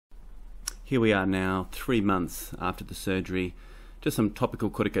Here we are now, 3 months after the surgery. Just some topical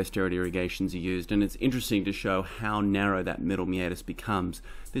corticosteroid irrigations are used, and it's interesting to show how narrow that middle meatus becomes.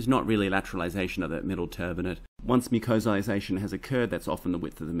 There's not really lateralization of that middle turbinate. Once mucosalization has occurred, that's often the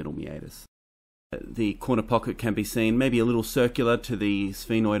width of the middle meatus. The corner pocket can be seen, maybe a little circular to the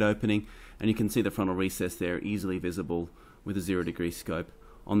sphenoid opening, and you can see the frontal recess there easily visible with a 0-degree scope.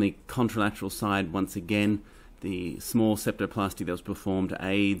 On the contralateral side, once again, the small septoplasty that was performed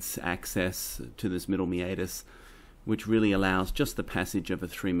aids access to this middle meatus, which really allows just the passage of a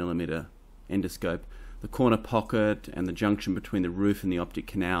 3mm endoscope. The corner pocket and the junction between the roof and the optic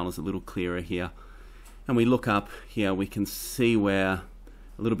canal is a little clearer here. And we look up here, we can see where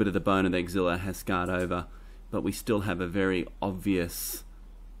a little bit of the bone of the axilla has scarred over, but we still have a very obvious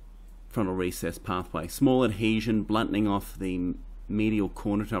frontal recess pathway. Small adhesion blunting off the medial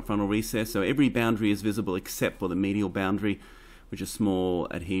corner to our frontal recess, so every boundary is visible except for the medial boundary, which a small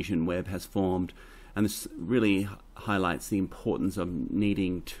adhesion web has formed. And this really highlights the importance of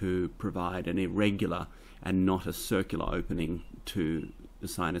needing to provide an irregular and not a circular opening to the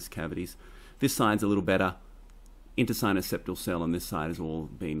sinus cavities. This side's a little better. Intersinus septal cell on this side has all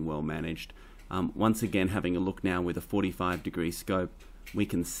been well managed. Once again, having a look now with a 45-degree scope, we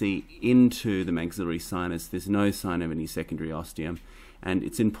can see into the maxillary sinus. There's no sign of any secondary ostium, and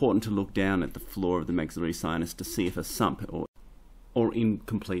it's important to look down at the floor of the maxillary sinus to see if a sump or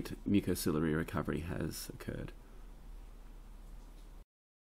incomplete mucociliary recovery has occurred.